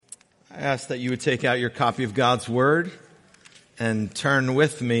I ask that you would take out your copy of God's Word and turn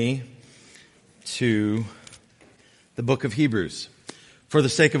with me to the book of Hebrews. For the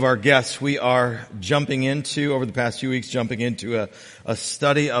sake of our guests, we are over the past few weeks, jumping into a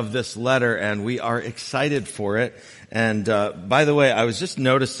study of this letter, and we are excited for it. And by the way, I was just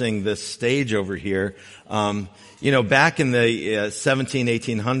noticing this stage over here. Back in the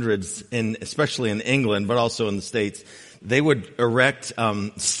 1800s, especially in England, but also in the States, they would erect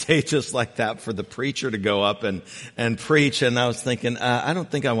stages like that for the preacher to go up and preach. And I was thinking, I don't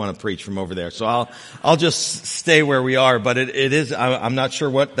think I want to preach from over there, so I'll just stay where we are. But it is, I'm not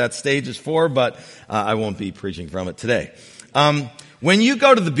sure what that stage is for, but I won't be preaching from it today. When you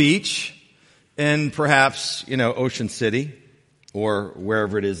go to the beach in perhaps Ocean City or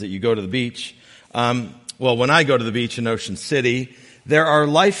wherever it is that you go to the beach, when I go to the beach in Ocean City, there are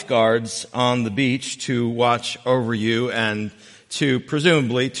lifeguards on the beach to watch over you and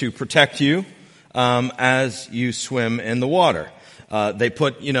presumably to protect you as you swim in the water. They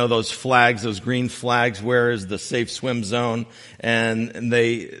put, those flags, those green flags, where is the safe swim zone, and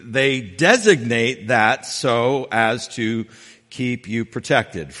they designate that so as to keep you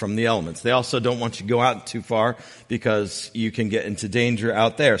protected from the elements. They also don't want you to go out too far because you can get into danger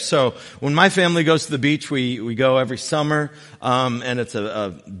out there. So when my family goes to the beach, we go every summer, and it's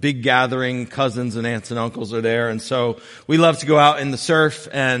a big gathering. Cousins and aunts and uncles are there. And so we love to go out in the surf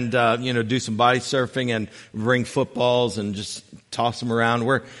and, do some body surfing and bring footballs and just toss them around.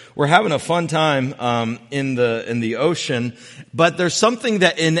 We're having a fun time, in the ocean, but there's something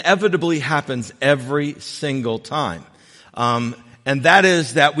that inevitably happens every single time. And that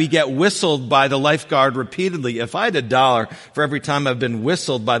is that we get whistled by the lifeguard repeatedly. If I had $1 for every time I've been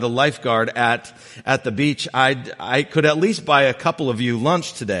whistled by the lifeguard at the beach, I could at least buy a couple of you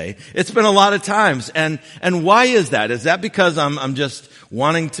lunch today. It's been a lot of times. And why is that? Is that because I'm just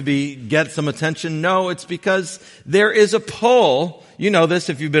wanting to get some attention? No, it's because there is a pull. You know this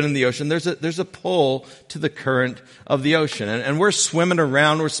if you've been in the ocean. There's a pull to the current of the ocean. And we're swimming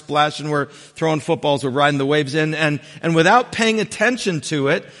around, we're splashing, we're throwing footballs, we're riding the waves in. And without paying attention to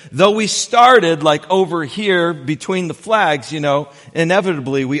it, though we started like over here between the flags,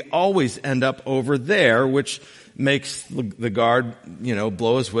 inevitably we always end up over there, which makes the guard,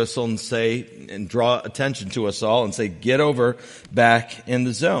 blow his whistle and say, and draw attention to us all and say, get over back in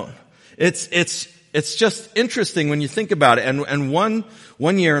the zone. It's just interesting when you think about it. And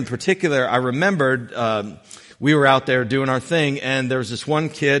one year in particular, I remembered, we were out there doing our thing, and there was this one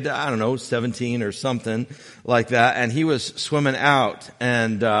kid, 17 or something like that, and he was swimming out.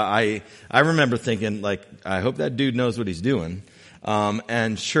 And, I remember thinking, I hope that dude knows what he's doing.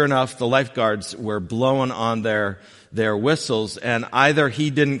 And sure enough, the lifeguards were blowing on their whistles, and either he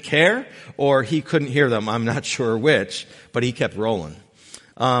didn't care or he couldn't hear them. I'm not sure which, but he kept rolling.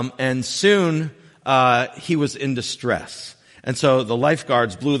 And soon, he was in distress. And so the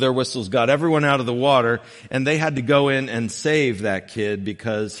lifeguards blew their whistles, got everyone out of the water, and they had to go in and save that kid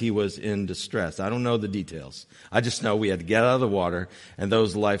because he was in distress. I don't know the details. I just know we had to get out of the water, and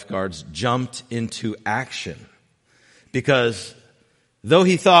those lifeguards jumped into action. Because though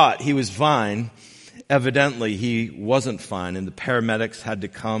he thought he was fine, evidently he wasn't fine, and the paramedics had to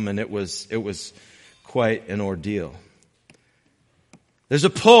come, and it was quite an ordeal. There's a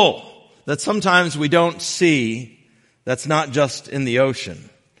pull that sometimes we don't see that's not just in the ocean.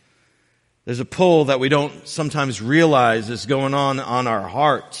 There's a pull that we don't sometimes realize is going on our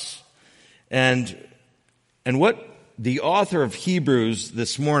hearts. And what the author of Hebrews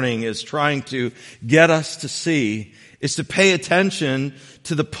this morning is trying to get us to see is to pay attention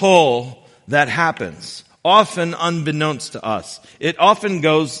to the pull that happens, often unbeknownst to us. It often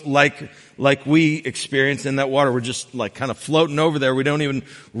goes like we experience in that water. We're just kind of floating over there. We don't even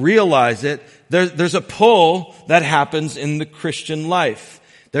realize it. There's a pull that happens in the Christian life.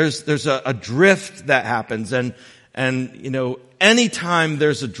 There's a drift that happens. And anytime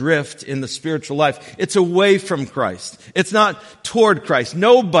there's a drift in the spiritual life, it's away from Christ. It's not toward Christ.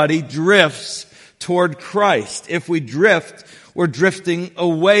 Nobody drifts toward Christ. If we drift, we're drifting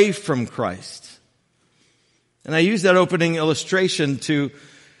away from Christ. And I use that opening illustration to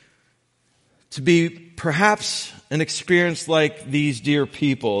be perhaps an experience like these dear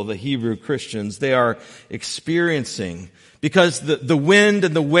people, the Hebrew Christians, they are experiencing, because the wind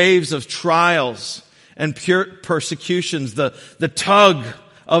and the waves of trials and pure persecutions, the tug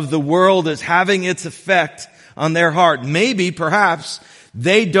of the world is having its effect on their heart. Maybe, perhaps,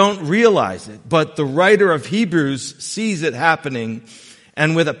 they don't realize it, but the writer of Hebrews sees it happening,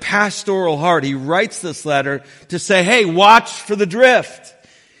 and with a pastoral heart, he writes this letter to say, hey, watch for the drift.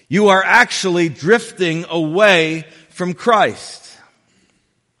 You are actually drifting away from Christ.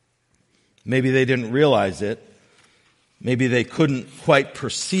 Maybe they didn't realize it. Maybe they couldn't quite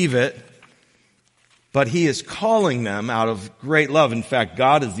perceive it. But he is calling them out of great love. In fact,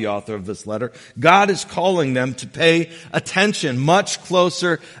 God is the author of this letter. God is calling them to pay attention, much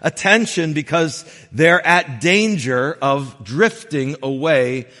closer attention, because they're at danger of drifting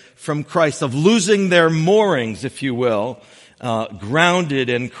away from Christ, of losing their moorings, if you will. Grounded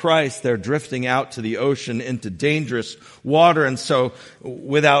in Christ, they're drifting out to the ocean into dangerous water. And so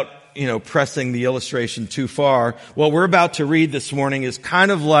without pressing the illustration too far, what we're about to read this morning is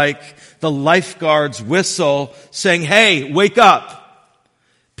kind of like the lifeguard's whistle saying, hey, wake up,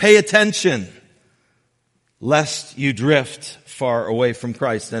 pay attention, lest you drift far away from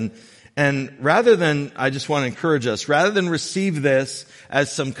Christ. And rather than, I just want to encourage us, rather than receive this as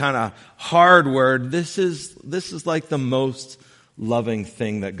some kind of hard word, this is like the most loving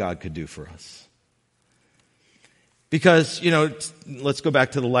thing that God could do for us. Because, let's go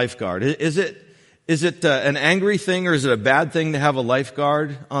back to the lifeguard. Is it an angry thing, or is it a bad thing to have a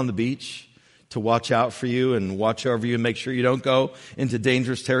lifeguard on the beach to watch out for you and watch over you and make sure you don't go into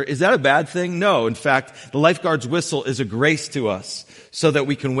dangerous territory? Is that a bad thing? No. In fact, the lifeguard's whistle is a grace to us so that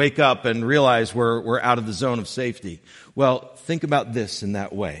we can wake up and realize we're out of the zone of safety. Well, think about this in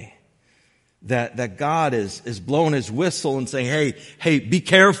that way. That God is blowing his whistle and saying, hey, be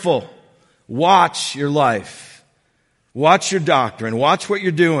careful. Watch your life. Watch your doctrine. Watch what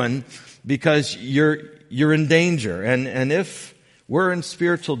you're doing, because you're in danger. And if we're in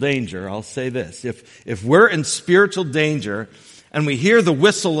spiritual danger, I'll say this. If we're in spiritual danger and we hear the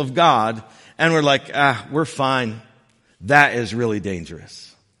whistle of God and we're like, we're fine, that is really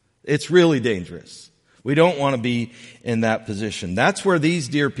dangerous. It's really dangerous. We don't want to be in that position. That's where these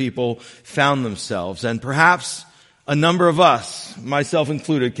dear people found themselves. And perhaps a number of us, myself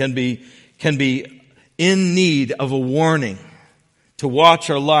included, can be in need of a warning to watch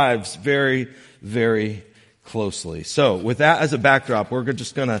our lives very, very closely. So with that as a backdrop, we're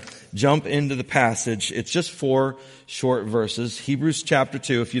just going to jump into the passage. It's just 4 short verses. Hebrews chapter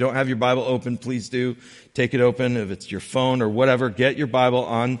 2. If you don't have your Bible open, please do take it open. If it's your phone or whatever, get your Bible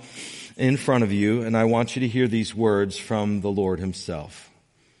on in front of you. And I want you to hear these words from the Lord himself.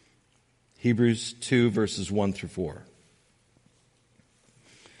 Hebrews 2 verses 1 through 4.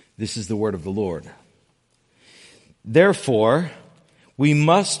 This is the word of the Lord. Therefore, we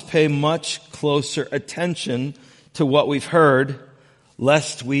must pay much closer attention to what we've heard,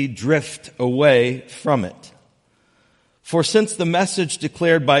 lest we drift away from it. For since the message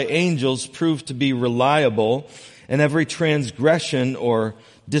declared by angels proved to be reliable, and every transgression or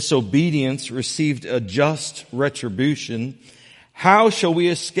disobedience received a just retribution, how shall we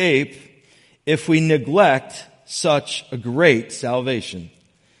escape if we neglect such a great salvation?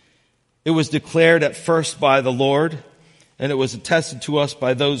 It was declared at first by the Lord, and it was attested to us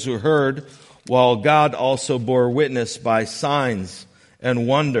by those who heard, while God also bore witness by signs and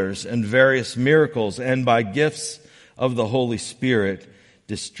wonders and various miracles and by gifts of the Holy Spirit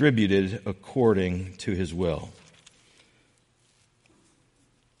distributed according to his will.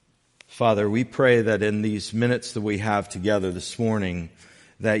 Father, we pray that in these minutes that we have together this morning,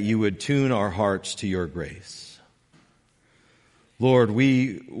 that you would tune our hearts to your grace. Lord,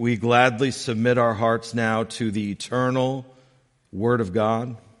 we gladly submit our hearts now to the eternal Word of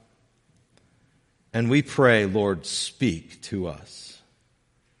God. And we pray, Lord, speak to us.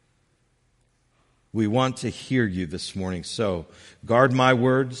 We want to hear you this morning. So guard my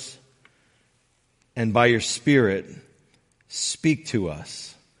words, and by your Spirit, speak to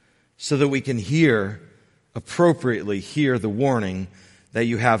us so that we can appropriately hear the warning that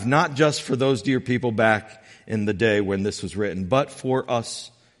you have, not just for those dear people back in the day when this was written, but for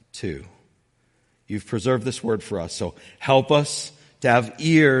us too. You've preserved this word for us. So help us to have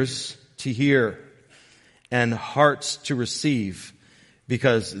ears to hear and hearts to receive,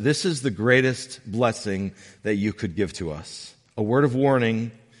 because this is the greatest blessing that you could give to us. A word of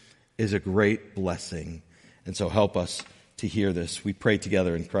warning is a great blessing. And so help us to hear this. We pray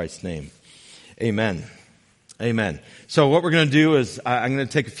together in Christ's name. Amen. Amen. So what we're going to do is I'm going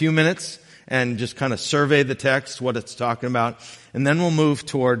to take a few minutes and just kind of survey the text, what it's talking about, and then we'll move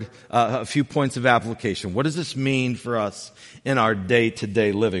toward a few points of application. What does this mean for us in our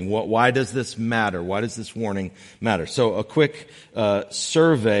day-to-day living? Why does this matter? Why does this warning matter? So a quick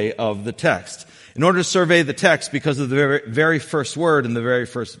survey of the text. In order to survey the text, because of the very first word in the very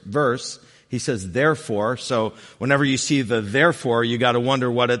first verse, he says, therefore. So whenever you see the therefore, you got to wonder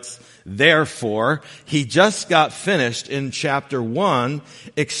what it's there for. He just got finished in chapter 1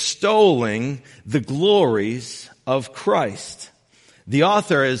 extolling the glories of Christ. The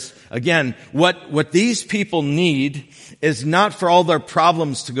author is, again, what these people need is not for all their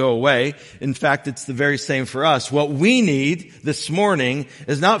problems to go away. In fact, it's the very same for us. What we need this morning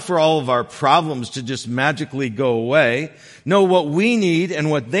is not for all of our problems to just magically go away. No, what we need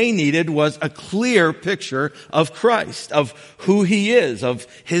and what they needed was a clear picture of Christ, of who He is, of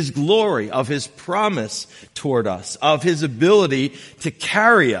His glory, of His promise toward us, of His ability to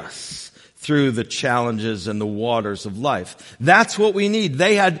carry us through the challenges and the waters of life. That's what we need.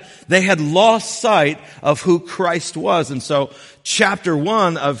 They had lost sight of who Christ was. And so chapter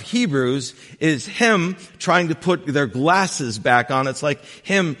 1 of Hebrews is him trying to put their glasses back on. It's like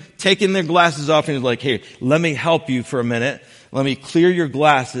him taking their glasses off and he's like, hey, let me help you for a minute. Let me clear your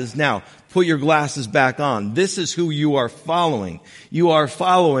glasses. Now, put your glasses back on. This is who you are following. You are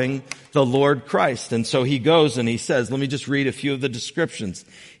following the Lord Christ. And so he goes and he says, let me just read a few of the descriptions.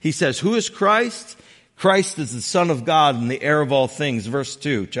 He says, who is Christ? Christ is the Son of God and the heir of all things. Verse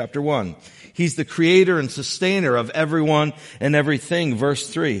 2, chapter 1. He's the creator and sustainer of everyone and everything. Verse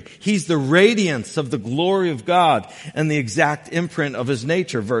 3. He's the radiance of the glory of God and the exact imprint of His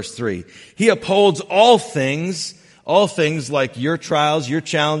nature. Verse 3. He upholds all things like your trials, your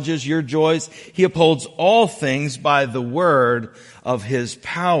challenges, your joys. He upholds all things by the word of His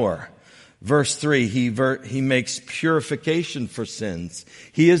power. Verse 3, he makes purification for sins.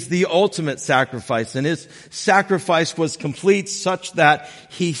 He is the ultimate sacrifice, and His sacrifice was complete such that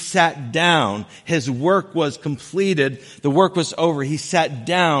He sat down. His work was completed. The work was over. He sat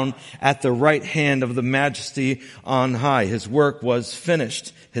down at the right hand of the Majesty on high. His work was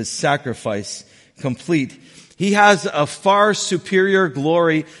finished. His sacrifice complete. He has a far superior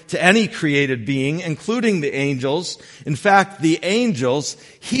glory to any created being, including the angels. In fact, the angels,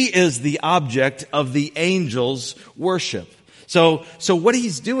 He is the object of the angels' worship. So what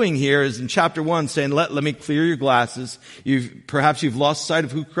He's doing here is in chapter 1 saying, let me clear your glasses. Perhaps you've lost sight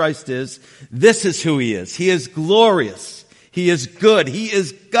of who Christ is. This is who He is. He is glorious. He is good. He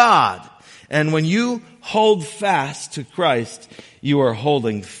is God. And when you hold fast to Christ, you are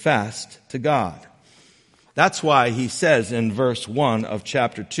holding fast to God. That's why he says in verse 1 of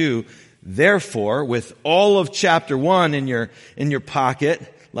chapter 2, therefore, with all of chapter 1 in your pocket,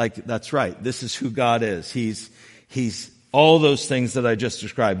 like, that's right, this is who God is. He's all those things that I just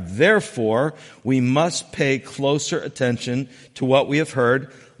described. Therefore, we must pay closer attention to what we have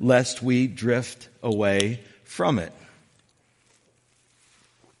heard, lest we drift away from it.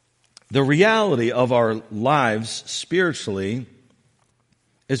 The reality of our lives spiritually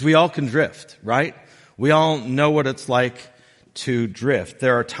is we all can drift, right? We all know what it's like to drift.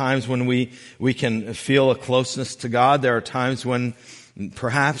 There are times when we can feel a closeness to God. There are times when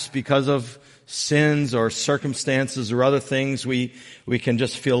perhaps because of sins or circumstances or other things, we can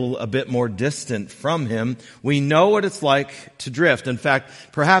just feel a bit more distant from Him. We know what it's like to drift. In fact,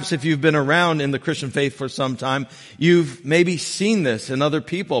 perhaps if you've been around in the Christian faith for some time, you've maybe seen this in other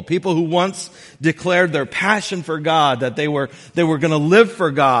people who once declared their passion for God, that they were going to live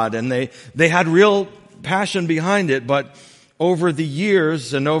for God, and they had real passion behind it, but over the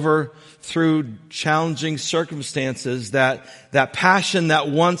years and through challenging circumstances, that passion that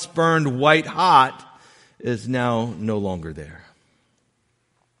once burned white hot is now no longer there.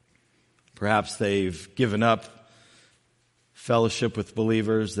 Perhaps they've given up fellowship with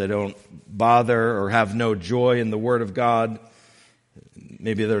believers. They don't bother or have no joy in the Word of God.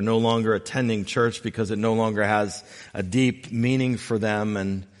 Maybe they're no longer attending church because it no longer has a deep meaning for them,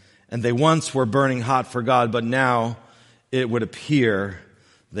 and they once were burning hot for God, but now it would appear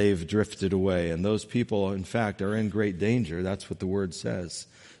they've drifted away. And those people, in fact, are in great danger. That's what the Word says.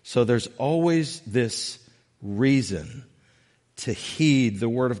 So there's always this reason to heed the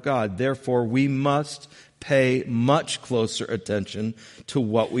Word of God. Therefore, we must pay much closer attention to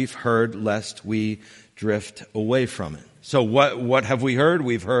what we've heard, lest we drift away from it. So what have we heard?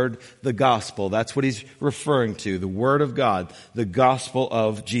 We've heard the gospel. That's what he's referring to, the Word of God, the gospel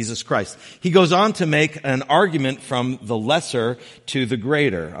of Jesus Christ. He goes on to make an argument from the lesser to the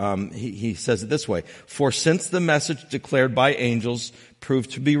greater. He says it this way: for since the message declared by angels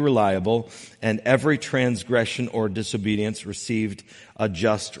proved to be reliable, and every transgression or disobedience received a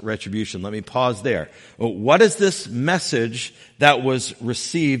just retribution. Let me pause there. What is this message that was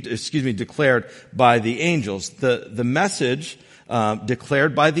declared by the angels? The message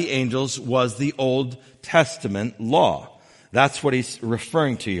declared by the angels was the Old Testament law. That's what he's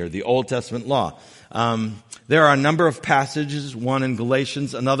referring to here, the Old Testament law. There are a number of passages, one in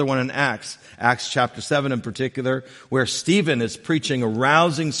Galatians, another one in Acts chapter 7 in particular, where Stephen is preaching a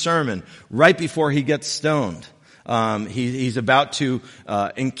rousing sermon right before he gets stoned. He's about to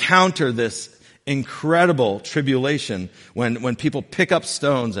encounter this incredible tribulation when people pick up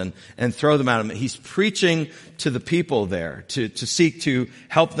stones and throw them at him. He's preaching to the people there to seek to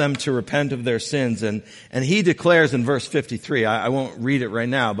help them to repent of their sins. And he declares in verse 53, I won't read it right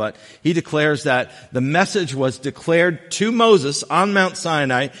now, but he declares that the message was declared to Moses on Mount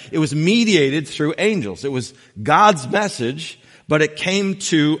Sinai. It was mediated through angels. It was God's message, but it came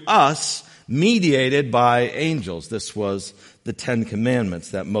to us mediated by angels. This was the Ten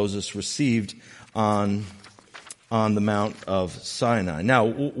Commandments that Moses received on the Mount of Sinai. Now,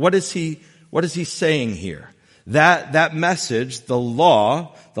 what is he saying here? That message, the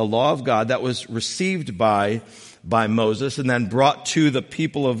law of God that was received by Moses and then brought to the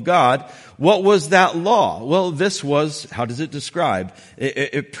people of God, what was that law? Well, this was, how does it describe?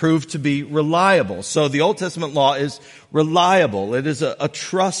 It proved to be reliable. So the Old Testament law is reliable. It is a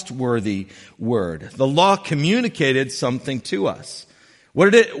trustworthy word. The law communicated something to us.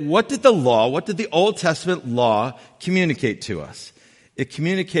 What did the Old Testament law communicate to us? It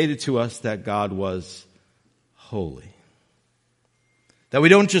communicated to us that God was holy. That we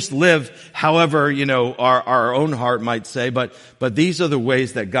don't just live however, our own heart might say, but these are the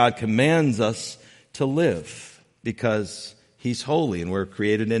ways that God commands us to live because He's holy and we're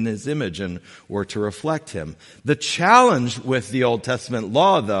created in His image and we're to reflect Him. The challenge with the Old Testament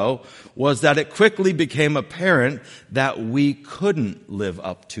law, though, was that it quickly became apparent that we couldn't live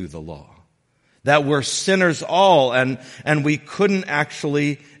up to the law. That we're sinners all and we couldn't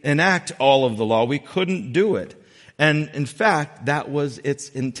actually enact all of the law. We couldn't do it. And in fact, that was its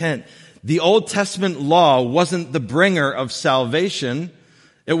intent. The Old Testament law wasn't the bringer of salvation.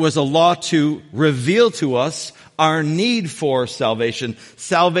 It was a law to reveal to us our need for salvation.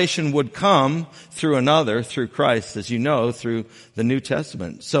 Salvation would come through another, through Christ, as you know, through the New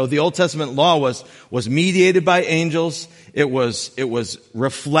Testament. So the Old Testament law was mediated by angels. It was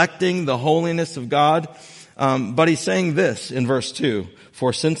reflecting the holiness of God. But he's saying this in verse 2.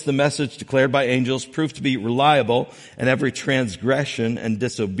 For since the message declared by angels proved to be reliable, and every transgression and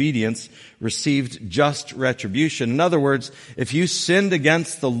disobedience received just retribution. In other words, if you sinned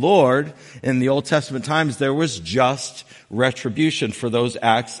against the Lord in the Old Testament times, there was just retribution for those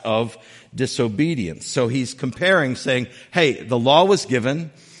acts of disobedience. So he's comparing, saying, hey, the law was given.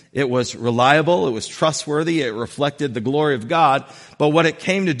 It was reliable. It was trustworthy. It reflected the glory of God. But what it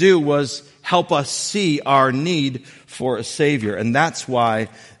came to do was help us see our need for a Savior. And that's why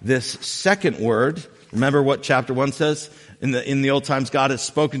this second word, remember what chapter 1 says? In the old times, God has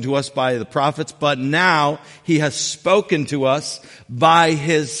spoken to us by the prophets, but now He has spoken to us by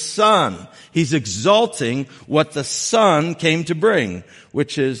His Son. He's exalting what the Son came to bring,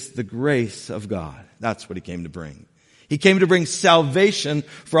 which is the grace of God. That's what He came to bring. He came to bring salvation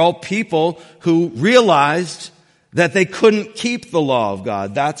for all people who realized that they couldn't keep the law of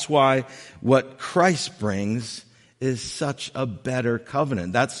God. That's why what Christ brings is such a better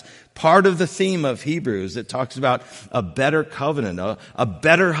covenant. That's part of the theme of Hebrews. It talks about a better covenant, a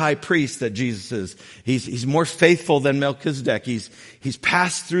better high priest that Jesus is. He's more faithful than Melchizedek. He's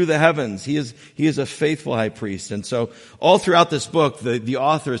passed through the heavens. He is a faithful high priest. And so all throughout this book, the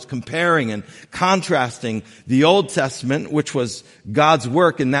author is comparing and contrasting the Old Testament, which was God's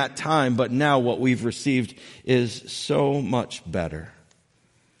work in that time, but now what we've received is so much better.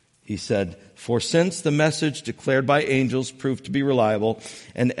 He said, for since the message declared by angels proved to be reliable,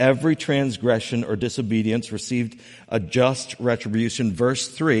 and every transgression or disobedience received a just retribution. Verse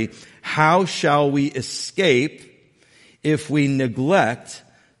 3, how shall we escape if we neglect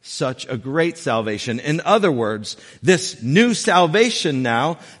such a great salvation? In other words, this new salvation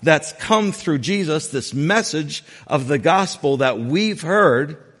now that's come through Jesus, this message of the gospel that we've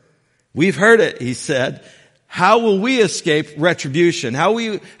heard it, he said. How will we escape retribution? How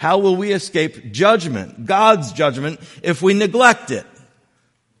will we escape judgment, God's judgment, if we neglect it?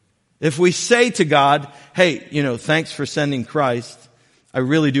 If we say to God, hey, thanks for sending Christ. I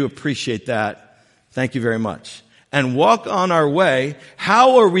really do appreciate that. Thank you very much. And walk on our way,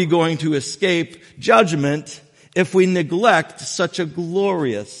 how are we going to escape judgment if we neglect such a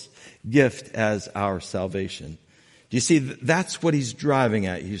glorious gift as our salvation? Do you see, that's what he's driving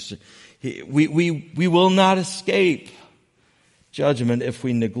at. We will not escape judgment if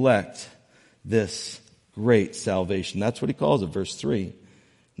we neglect this great salvation. That's what he calls it, verse 3.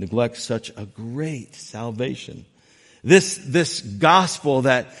 Neglect such a great salvation. This gospel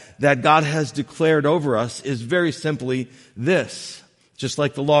that God has declared over us is very simply this. Just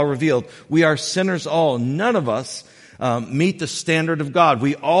like the law revealed, we are sinners all. None of us meet the standard of God.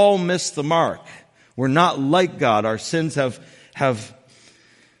 We all miss the mark. We're not like God. Our sins have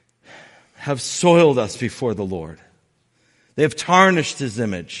soiled us before the Lord. They have tarnished His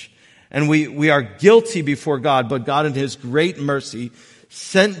image. And we are guilty before God, but God in His great mercy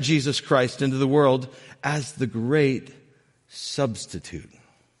sent Jesus Christ into the world as the great substitute.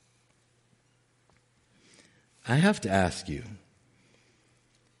 I have to ask you,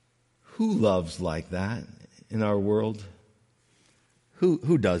 who loves like that in our world?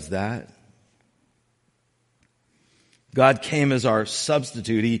 Who does that? God came as our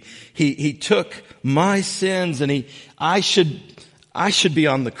substitute. He took my sins and I should be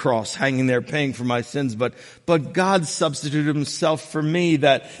on the cross hanging there paying for my sins, but God substituted Himself for me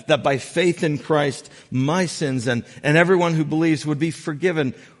that by faith in Christ, my sins and everyone who believes would be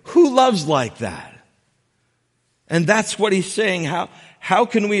forgiven. Who loves like that? And that's what He's saying. How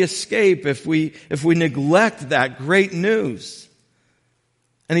can we escape if we neglect that great news?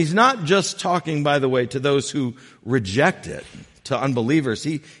 And He's not just talking, by the way, to those who reject it, to unbelievers.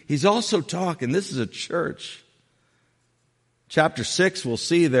 He's also talking, this is a church. Chapter 6, we'll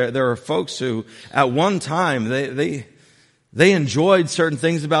see there are folks who at one time they enjoyed certain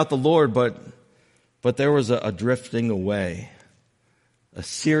things about the Lord, but there was a drifting away. A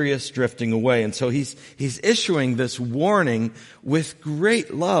serious drifting away. And so he's issuing this warning with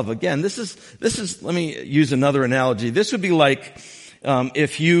great love. Again, this is, let me use another analogy. This would be like,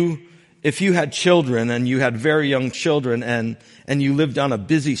 if you had children and you had very young children and you lived on a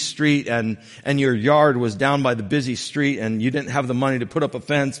busy street and your yard was down by the busy street and you didn't have the money to put up a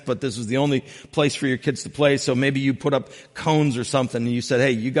fence, but this was the only place for your kids to play. So maybe you put up cones or something and you said,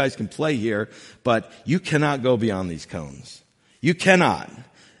 hey, you guys can play here, but you cannot go beyond these cones. You cannot.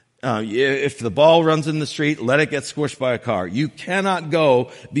 If the ball runs in the street, let it get squished by a car. You cannot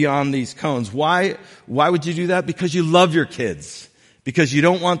go beyond these cones. Why would you do that? Because you love your kids. Because you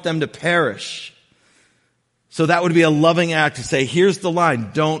don't want them to perish. So that would be a loving act to say, here's the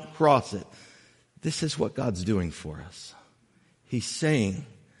line, don't cross it. This is what God's doing for us. He's saying,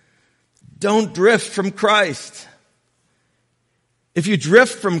 don't drift from Christ. If you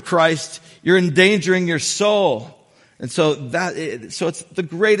drift from Christ, you're endangering your soul. And so it's the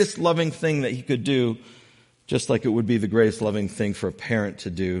greatest loving thing that He could do, just like it would be the greatest loving thing for a parent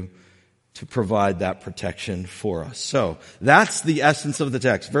to do, to provide that protection for us. So that's the essence of the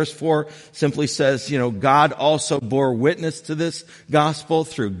text. Verse 4 simply says, God also bore witness to this gospel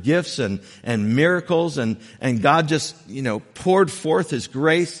through gifts and miracles, and God just, poured forth His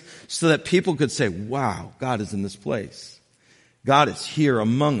grace so that people could say, wow, God is in this place. God is here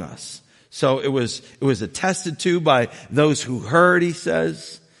among us. So it was attested to by those who heard, he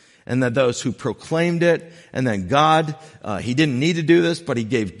says, and then those who proclaimed it. And then God, He didn't need to do this, but He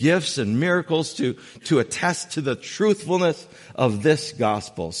gave gifts and miracles to attest to the truthfulness of this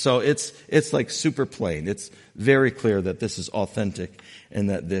gospel. So it's like super plain. It's very clear that this is authentic and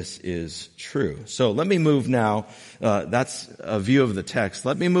that this is true. So let me move now. That's a view of the text.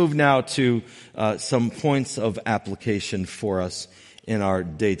 Let me move now to some points of application for us in our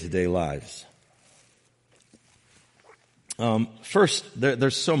day-to-day lives. First,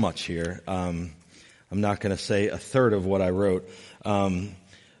 there's so much here. I'm not going to say a third of what I wrote.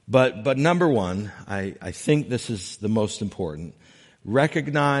 But number one, I think this is the most important.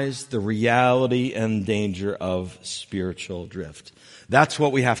 Recognize the reality and danger of spiritual drift. That's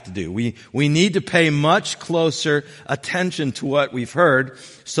what we have to do. We need to pay much closer attention to what we've heard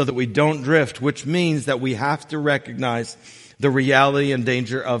so that we don't drift, which means that we have to recognize the reality and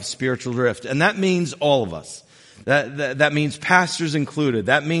danger of spiritual drift. And that means all of us. That means pastors included.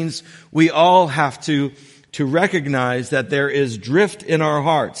 That means we all have to recognize that there is drift in our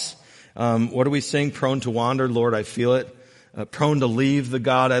hearts. What do we sing? Prone to wander, Lord, I feel it. Prone to leave the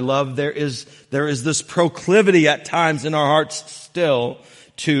God I love. There is this proclivity at times in our hearts still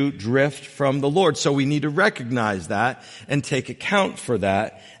to drift from the Lord. So we need to recognize that and take account for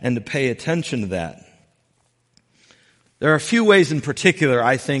that and to pay attention to that. There are a few ways in particular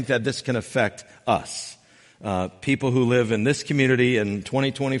I think that this can affect us. People who live in this community in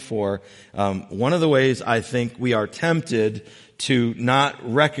 2024, one of the ways I think we are tempted to not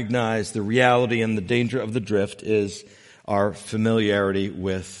recognize the reality and the danger of the drift is our familiarity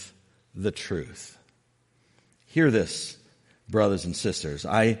with the truth. Hear this, brothers and sisters.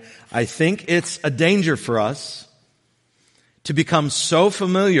 I think it's a danger for us to become so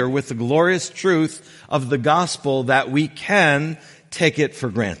familiar with the glorious truth of the gospel that we can take it for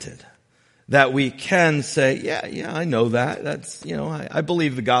granted. That we can say, yeah, I know that. That's, I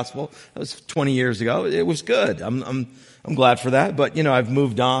believe the gospel. That was 20 years ago. It was good. I'm glad for that. But, I've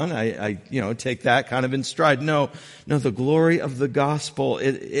moved on. I take that kind of in stride. No, the glory of the gospel,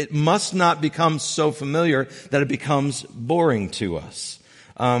 it must not become so familiar that it becomes boring to us.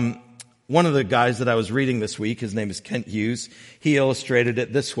 One of the guys that I was reading this week, his name is Kent Hughes, he illustrated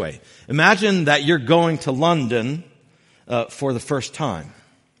it this way. Imagine that you're going to London for the first time.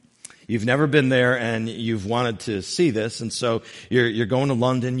 You've never been there and you've wanted to see this, and so you're going to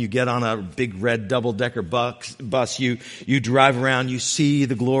London, you get on a big red double-decker bus, you drive around, you see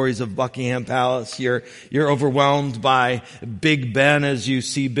the glories of Buckingham Palace, you're overwhelmed by Big Ben as you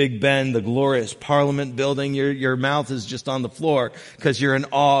see Big Ben, the glorious Parliament building, your mouth is just on the floor because you're in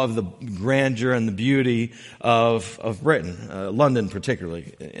awe of the grandeur and the beauty of Britain, London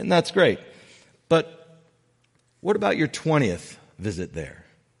particularly, and that's great. But what about your 20th visit there?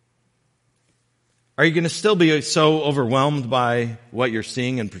 Are you going to still be so overwhelmed by what you're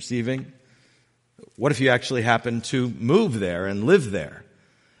seeing and perceiving? What if you actually happen to move there and live there?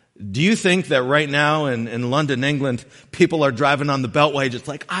 Do you think that right now in London, England, people are driving on the Beltway just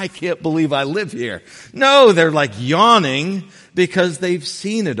like, I can't believe I live here? No, they're like yawning because they've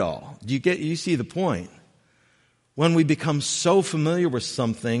seen it all. You see the point? When we become so familiar with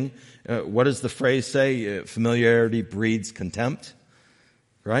something, what does the phrase say? Familiarity breeds contempt,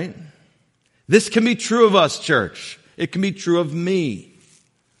 right? This can be true of us, church. It can be true of me.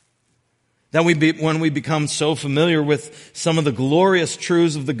 That when we become so familiar with some of the glorious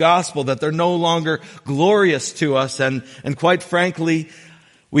truths of the gospel that they're no longer glorious to us, and quite frankly,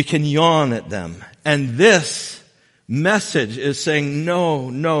 we can yawn at them. And this message is saying,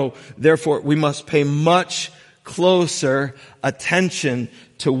 no, therefore we must pay much closer attention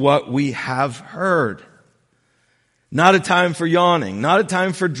to what we have heard. Not a time for yawning, not a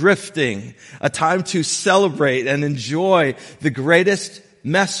time for drifting, a time to celebrate and enjoy the greatest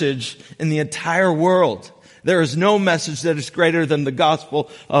message in the entire world. There is no message that is greater than the gospel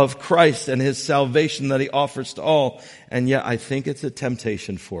of Christ and His salvation that He offers to all. And yet I think it's a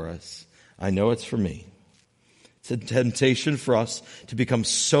temptation for us. I know it's for me. It's a temptation for us to become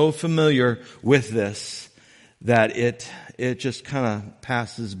so familiar with this that it just kind of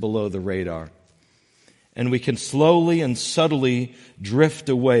passes below the radar. And we can slowly and subtly drift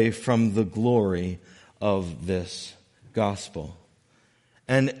away from the glory of this gospel.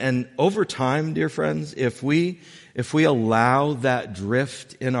 And over time, dear friends, if we allow that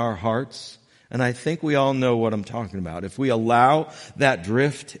drift in our hearts, and I think we all know what I'm talking about, if we allow that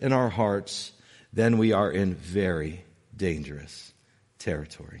drift in our hearts, then we are in very dangerous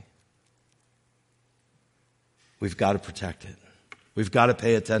territory. We've got to protect it. We've got to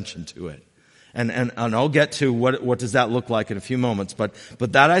pay attention to it. And I'll get to what does that look like in a few moments. But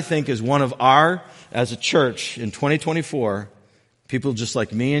that I think is one of our, as a church in 2024, people just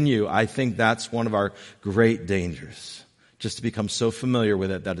like me and you, I think that's one of our great dangers. Just to become so familiar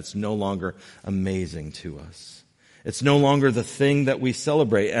with it that it's no longer amazing to us. It's no longer the thing that we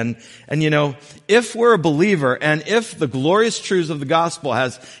celebrate. And you know, if we're a believer and if the glorious truths of the gospel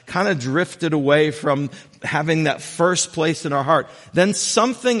has kind of drifted away from having that first place in our heart, then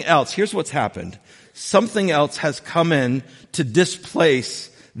something else, here's what's happened. Something else has come in to displace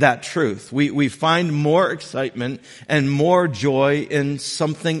that truth. We find more excitement and more joy in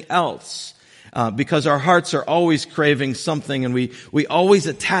something else. Because our hearts are always craving something and we always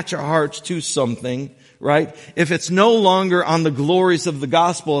attach our hearts to something. Right? If it's no longer on the glories of the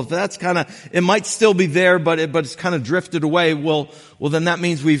gospel, if that's it might still be there, but it's kind of drifted away, well, then that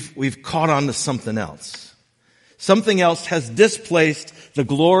means we've caught on to something else. Something else has displaced the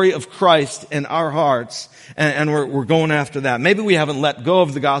glory of Christ in our hearts, and we're going after that. Maybe we haven't let go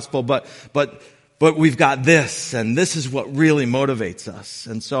of the gospel, but we've got this, and this is what really motivates us.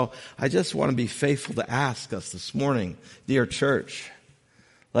 And so I just want to be faithful to ask us this morning, dear church,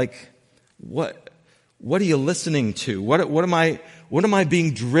 what are you listening to? What am I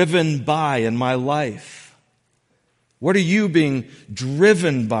being driven by in my life? What are you being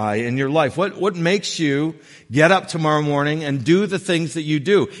driven by in your life? What makes you get up tomorrow morning and do the things that you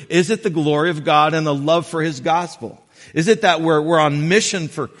do? Is it the glory of God and the love for His gospel? Is it that we're on mission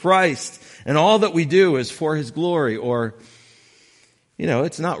for Christ and all that we do is for His glory? Or, you know,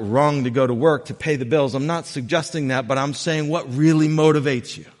 it's not wrong to go to work to pay the bills. I'm not suggesting that, but I'm saying what really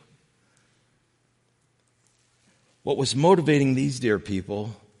motivates you. What was motivating these dear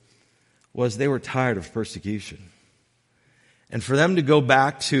people was they were tired of persecution. And for them to go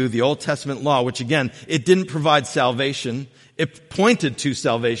back to the Old Testament law, which again, it didn't provide salvation. It pointed to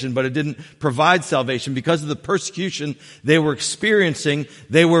salvation, but it didn't provide salvation. Because of the persecution they were experiencing,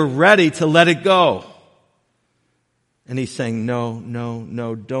 they were ready to let it go. And He's saying,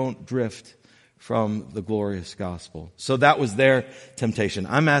 no, don't drift from the glorious gospel. So that was their temptation.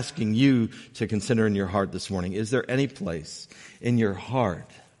 I'm asking you to consider in your heart this morning, is there any place in your heart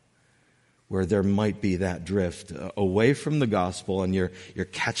where there might be that drift away from the gospel, and you're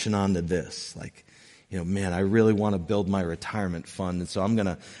catching on to this, like, man, I really want to build my retirement fund, and so I'm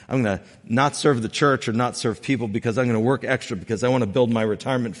gonna not serve the church or not serve people because I'm gonna work extra because I want to build my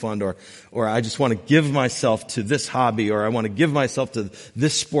retirement fund, or I just want to give myself to this hobby, or I want to give myself to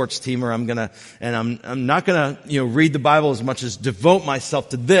this sports team, or I'm not gonna read the Bible as much as devote myself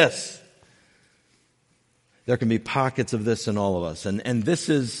to this. There can be pockets of this in all of us, and this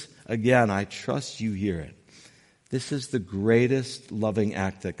is, again, I trust you hear it. This is the greatest loving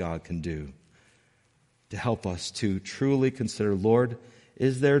act that God can do, to help us to truly consider, Lord,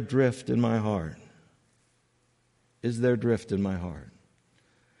 is there drift in my heart? Is there drift in my heart?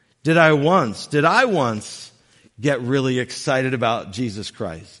 Did I once get really excited about Jesus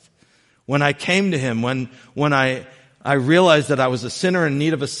Christ? When I came to Him, when I realized that I was a sinner in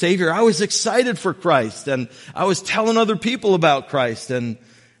need of a Savior, I was excited for Christ, and I was telling other people about Christ, and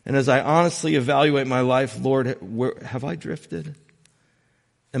as I honestly evaluate my life, Lord, have I drifted?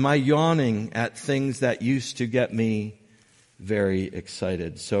 Am I yawning at things that used to get me very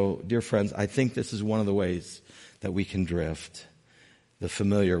excited? So, dear friends, I think this is one of the ways that we can drift, the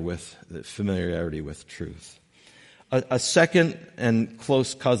familiarity with truth. A second and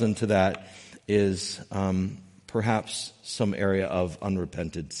close cousin to that is perhaps some area of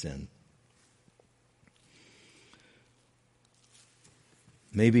unrepented sin.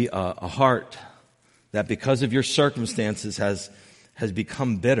 Maybe a heart that because of your circumstances has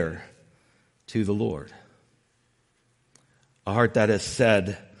become bitter to the Lord. A heart that has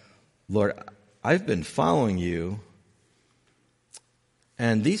said, Lord, I've been following you,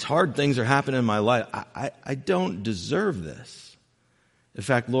 and these hard things are happening in my life. I don't deserve this. In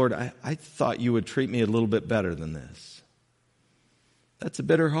fact, Lord, I thought you would treat me a little bit better than this. That's a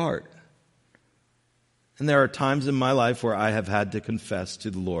bitter heart. And there are times in my life where I have had to confess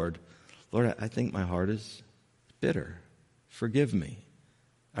to the Lord, Lord, I think my heart is bitter. Forgive me.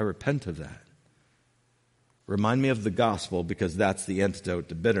 I repent of that. Remind me of the gospel, because that's the antidote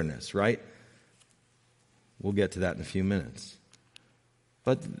to bitterness, right? We'll get to that in a few minutes.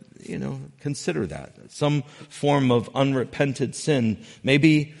 But, consider that. Some form of unrepented sin.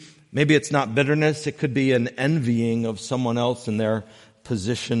 Maybe it's not bitterness. It could be an envying of someone else in their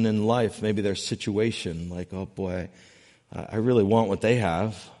position in life. Maybe their situation. Like, oh boy, I really want what they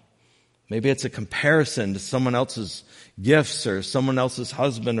have. Maybe it's a comparison to someone else's gifts or someone else's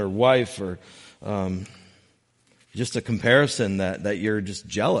husband or wife, or just a comparison that you're just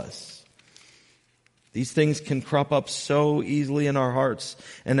jealous. These things can crop up so easily in our hearts,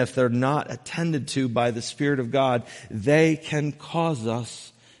 and if they're not attended to by the Spirit of God, they can cause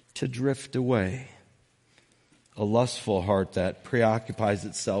us to drift away. A lustful heart that preoccupies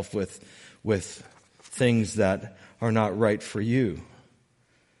itself with things that are not right for you.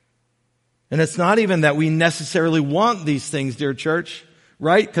 And it's not even that we necessarily want these things, dear church,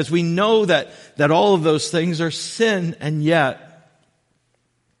 right? Because we know that all of those things are sin, and yet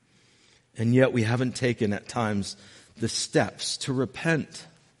we haven't taken at times the steps to repent.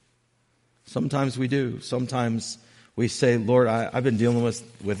 Sometimes we do. Sometimes we say, Lord, I've been dealing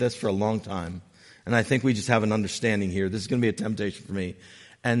with this for a long time, and I think we just have an understanding here. This is going to be a temptation for me.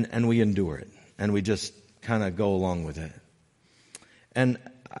 And we endure it, and we just kind of go along with it. And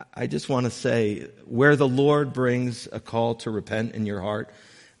I just want to say, where the Lord brings a call to repent in your heart,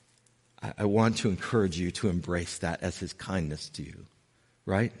 I want to encourage you to embrace that as His kindness to you,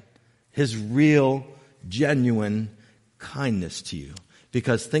 right? His real, genuine kindness to you.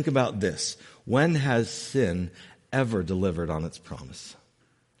 Because think about this. When has sin ever delivered on its promise?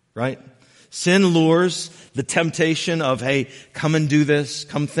 Right? Sin lures the temptation of, hey, come and do this,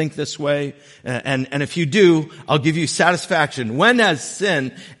 come think this way, and if you do, I'll give you satisfaction. When has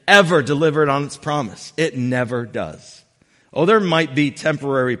sin ever delivered on its promise? It never does. Oh, there might be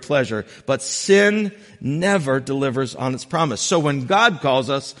temporary pleasure, but sin never delivers on its promise. So when God calls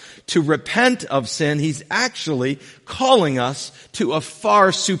us to repent of sin, He's actually calling us to a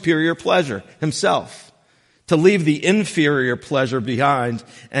far superior pleasure Himself. To leave the inferior pleasure behind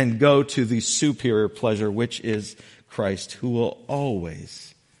and go to the superior pleasure, which is Christ, who will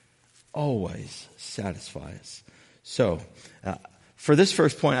always, always satisfy us. So, for this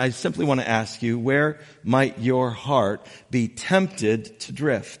first point, I simply want to ask you, where might your heart be tempted to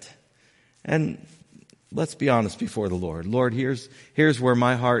drift? And let's be honest before the Lord. Lord, here's where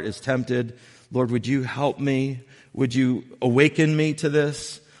my heart is tempted. Lord, would you help me? Would you awaken me to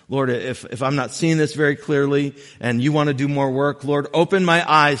this? Lord, if I'm not seeing this very clearly and you want to do more work, Lord, open my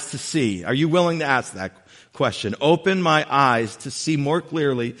eyes to see. Are you willing to ask that question? Open my eyes to see more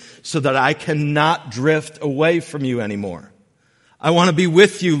clearly so that I cannot drift away from you anymore. I want to be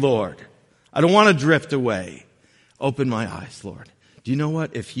with you, Lord. I don't want to drift away. Open my eyes, Lord. Do you know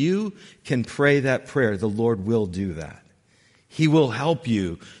what? If you can pray that prayer, the Lord will do that. He will help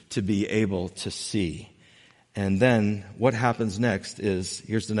you to be able to see. And then what happens next is,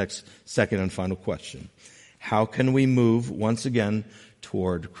 here's the next second and final question. How can we move once again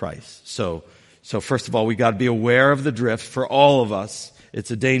toward Christ? So first of all, we got to be aware of the drift for all of us.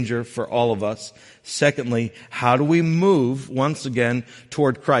 It's a danger for all of us. Secondly, how do we move once again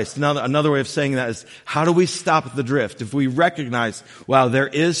toward Christ? Now, another way of saying that is, how do we stop the drift? If we recognize, wow, there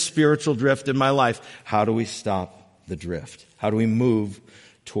is spiritual drift in my life, how do we stop the drift? How do we move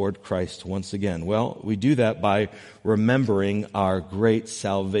toward Christ once again? Well, we do that by remembering our great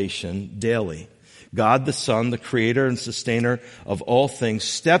salvation daily. God the Son, the creator and sustainer of all things,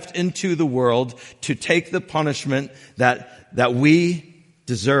 stepped into the world to take the punishment that we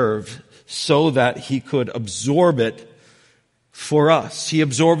deserved so that he could absorb it for us. He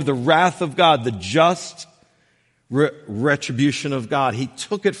absorbed the wrath of God, the just retribution of God. He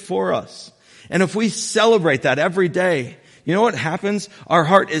took it for us. And if we celebrate that every day, you know what happens? Our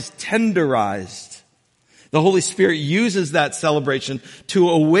heart is tenderized. The Holy Spirit uses that celebration to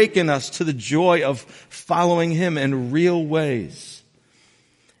awaken us to the joy of following him in real ways.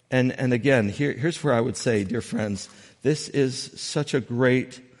 And again, here's where I would say, dear friends, this is such a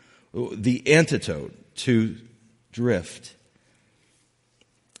great, the antidote to drift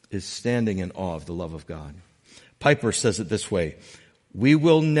is standing in awe of the love of God. Piper says it this way: we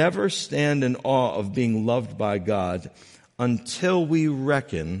will never stand in awe of being loved by God until we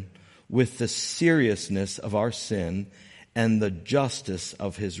reckon with the seriousness of our sin and the justice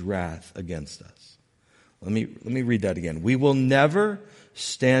of his wrath against us. Let me read that again. We will never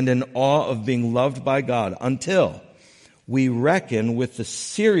stand in awe of being loved by God until we reckon with the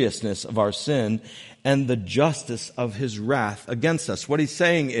seriousness of our sin and the justice of his wrath against us. What he's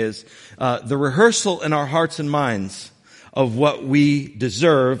saying is the rehearsal in our hearts and minds of what we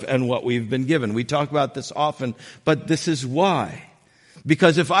deserve and what we've been given. We talk about this often, but this is why.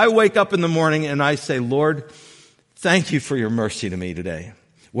 Because if I wake up in the morning and I say, Lord, thank you for your mercy to me today.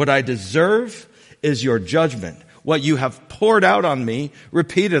 What I deserve is your judgment. What you have poured out on me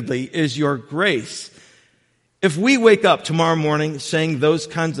repeatedly is your grace. If we wake up tomorrow morning saying those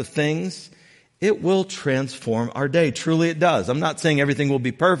kinds of things, it will transform our day. Truly it does. I'm not saying everything will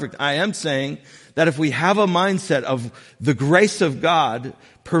be perfect. I am saying that if we have a mindset of the grace of God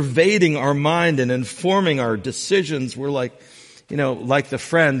pervading our mind and informing our decisions, we're like the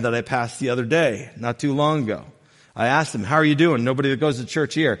friend that I passed the other day, not too long ago. I asked him, how are you doing? Nobody that goes to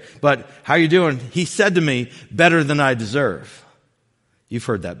church here, but how are you doing? He said to me, better than I deserve. You've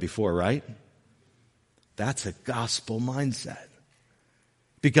heard that before, right? That's a gospel mindset.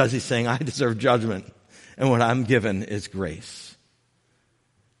 Because he's saying, I deserve judgment, and what I'm given is grace.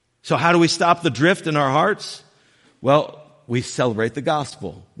 So how do we stop the drift in our hearts? Well, we celebrate the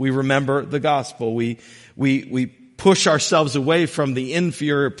gospel. We remember the gospel. We push ourselves away from the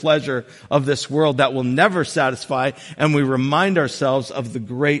inferior pleasure of this world that will never satisfy, and we remind ourselves of the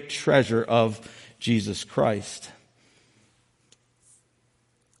great treasure of Jesus Christ.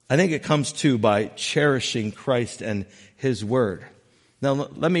 I think it comes too by cherishing Christ and his word. Now,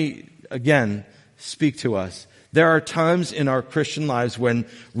 let me again speak to us. There are times in our Christian lives when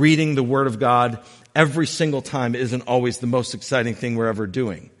reading the word of God every single time isn't always the most exciting thing we're ever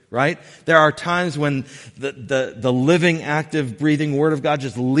doing. Right? There are times when the living, active, breathing Word of God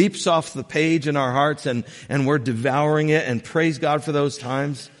just leaps off the page in our hearts and we're devouring it, and praise God for those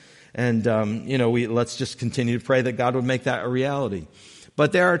times. And, let's just continue to pray that God would make that a reality.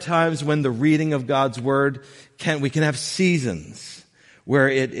 But there are times when the reading of God's Word we can have seasons where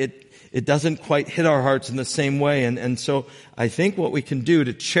it doesn't quite hit our hearts in the same way. And so I think what we can do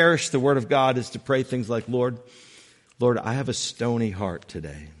to cherish the Word of God is to pray things like, Lord, I have a stony heart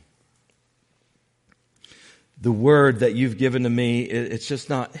today. The word that you've given to me, it's just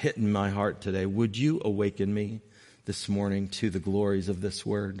not hitting my heart today. Would you awaken me this morning to the glories of this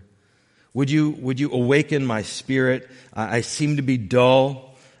word? Would you awaken my spirit? I seem to be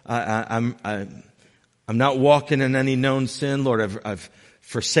dull. I'm not walking in any known sin. Lord, I've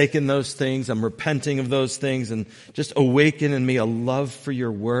forsaken those things. I'm repenting of those things, and just awaken in me a love for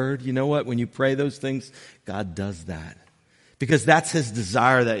your word. You know what? When you pray those things, God does that. Because that's his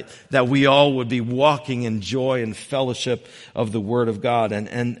desire, that we all would be walking in joy and fellowship of the Word of God.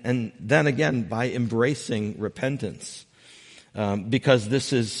 And then again, by embracing repentance. Because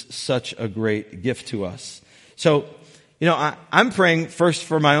this is such a great gift to us. So, I'm praying first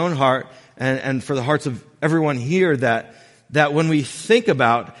for my own heart and for the hearts of everyone here that when we think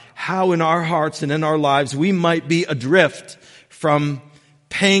about how in our hearts and in our lives we might be adrift from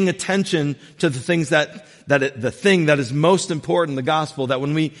paying attention to the things the thing that is most important, the gospel, that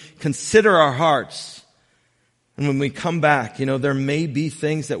when we consider our hearts and when we come back, there may be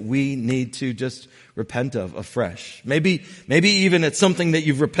things that we need to just repent of afresh. Maybe even it's something that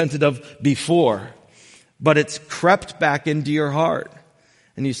you've repented of before, but it's crept back into your heart.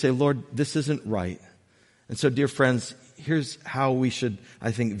 And you say, Lord, this isn't right. And so, dear friends, here's how we should,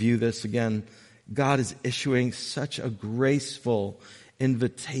 I think, view this again. God is issuing such a graceful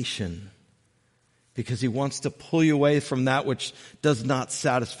invitation because he wants to pull you away from that which does not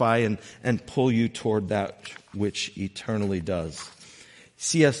satisfy and pull you toward that which eternally does.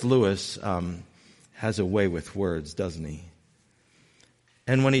 C.S. Lewis has a way with words, doesn't he?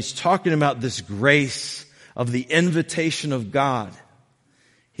 And when he's talking about this grace of the invitation of God,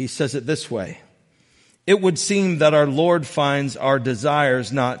 he says it this way: it would seem that our Lord finds our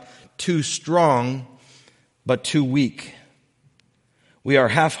desires not too strong, but too weak. We are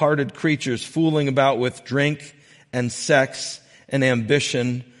half-hearted creatures fooling about with drink and sex and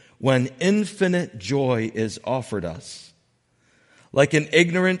ambition when infinite joy is offered us. Like an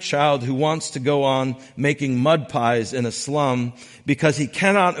ignorant child who wants to go on making mud pies in a slum because he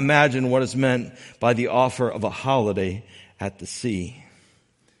cannot imagine what is meant by the offer of a holiday at the sea.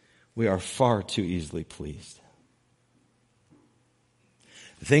 We are far too easily pleased.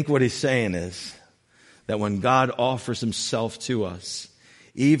 I think what he's saying is that when God offers himself to us,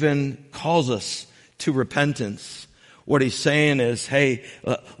 even calls us to repentance, what he's saying is, hey,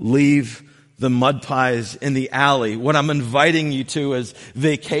 leave the mud pies in the alley. What I'm inviting you to is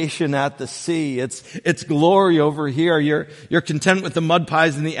vacation at the sea. It's glory over here. You're content with the mud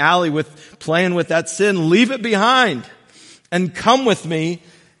pies in the alley, with playing with that sin. Leave it behind and come with me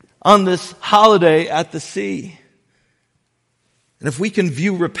on this holiday at the sea. And if we can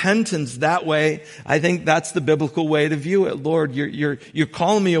view repentance that way, I think that's the biblical way to view it. Lord, you're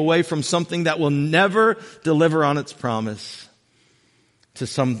calling me away from something that will never deliver on its promise to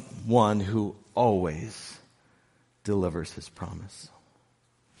someone who always delivers his promise.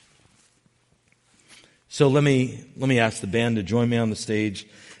 So let me ask the band to join me on the stage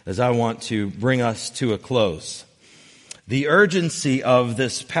as I want to bring us to a close. The urgency of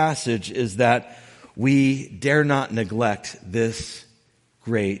this passage is that we dare not neglect this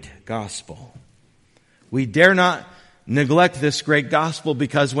great gospel. We dare not neglect this great gospel,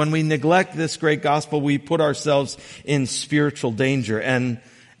 because when we neglect this great gospel, we put ourselves in spiritual danger. And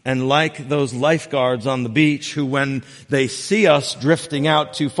like those lifeguards on the beach who, when they see us drifting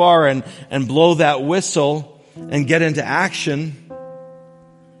out too far and blow that whistle and get into action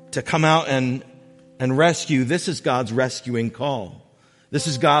to come out and rescue, this is God's rescuing call. This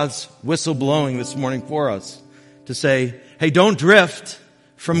is God's whistle blowing this morning for us to say, hey, don't drift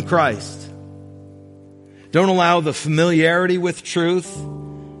from Christ. Don't allow the familiarity with truth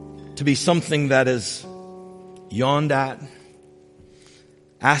to be something that is yawned at.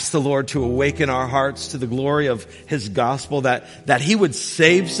 Ask the Lord to awaken our hearts to the glory of his gospel, that he would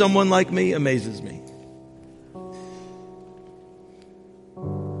save someone like me amazes me.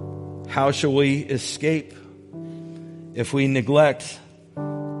 How shall we escape if we neglect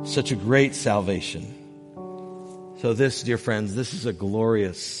such a great salvation? So this, dear friends, this is a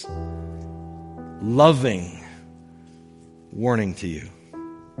glorious, loving warning to you,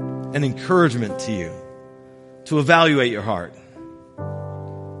 an encouragement to you to evaluate your heart.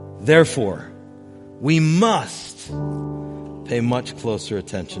 Therefore, we must pay much closer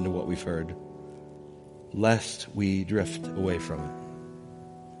attention to what we've heard, lest we drift away from it.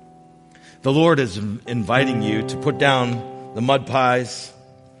 The Lord is inviting you to put down the mud pies,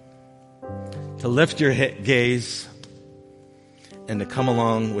 to lift your gaze, and to come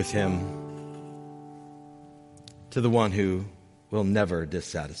along with him to the one who will never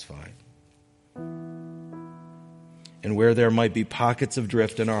dissatisfy. And where there might be pockets of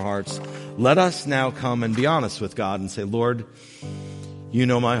drift in our hearts, let us now come and be honest with God and say, Lord, you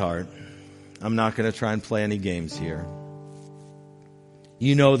know my heart. I'm not going to try and play any games here.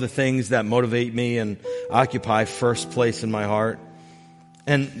 You know the things that motivate me and occupy first place in my heart.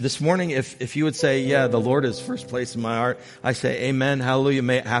 And this morning, if you would say, yeah, the Lord is first place in my heart, I say, amen, hallelujah,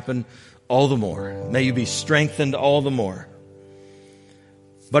 may it happen all the more. May you be strengthened all the more.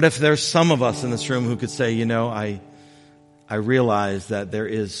 But if there's some of us in this room who could say, I realize that there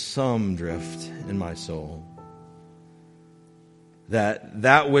is some drift in my soul,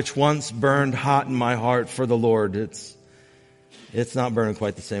 that which once burned hot in my heart for the Lord, it's not burning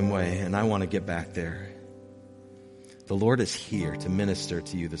quite the same way, and I want to get back there. The Lord is here to minister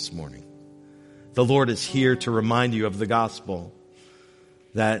to you this morning. The Lord is here to remind you of the gospel,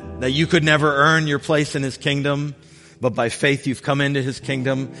 that you could never earn your place in his kingdom, but by faith you've come into his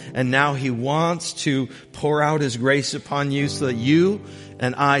kingdom, and now he wants to pour out his grace upon you so that you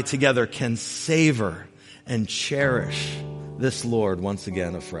and I together can savor and cherish this Lord once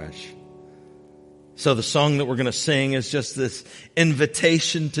again afresh. So the song that we're going to sing is just this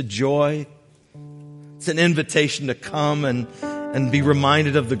invitation to joy. It's an invitation to come and be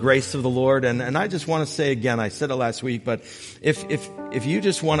reminded of the grace of the Lord. And I just want to say again, I said it last week, but if you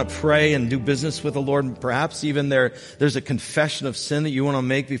just want to pray and do business with the Lord, perhaps even there's a confession of sin that you want to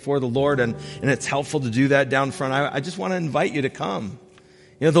make before the Lord, and it's helpful to do that down front, I just want to invite you to come.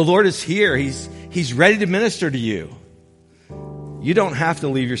 You know, the Lord is here. He's ready to minister to you. You don't have to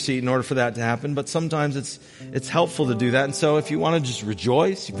leave your seat in order for that to happen, but sometimes it's helpful to do that. And so if you want to just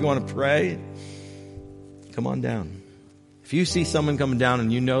rejoice, if you want to pray, come on down. If you see someone coming down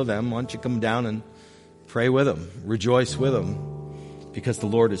and you know them, why don't you come down and pray with them, rejoice with them, because the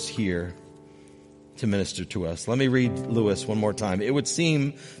Lord is here to minister to us. Let me read Lewis one more time. It would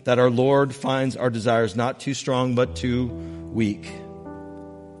seem that our Lord finds our desires not too strong, but too weak.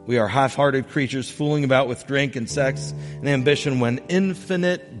 We are half-hearted creatures fooling about with drink and sex and ambition when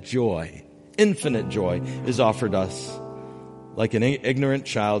infinite joy is offered us, like an ignorant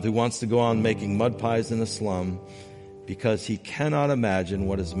child who wants to go on making mud pies in a slum because he cannot imagine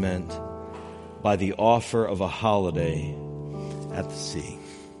what is meant by the offer of a holiday at the sea.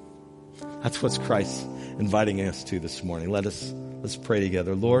 That's what Christ's inviting us to this morning. Let's pray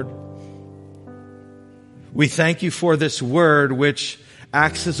together. Lord, we thank you for this word which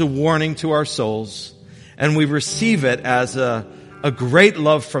acts as a warning to our souls, and we receive it as a great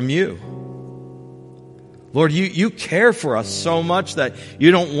love from you. Lord, you care for us so much that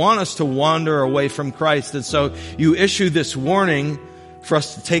you don't want us to wander away from Christ. And so you issue this warning for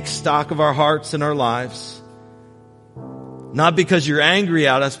us to take stock of our hearts and our lives. Not because you're angry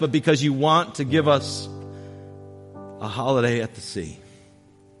at us, but because you want to give us a holiday at the sea.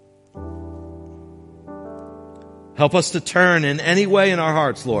 Help us to turn in any way in our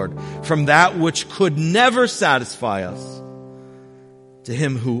hearts, Lord, from that which could never satisfy us to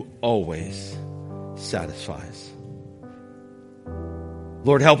him who always satisfies.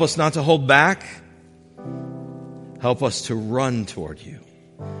 Lord, help us not to hold back. Help us to run toward you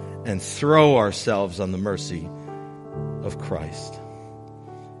and throw ourselves on the mercy of Christ.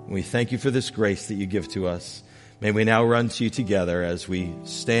 And we thank you for this grace that you give to us. May we now run to you together as we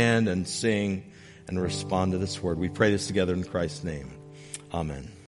stand and sing and respond to this word. We pray this together in Christ's name. Amen.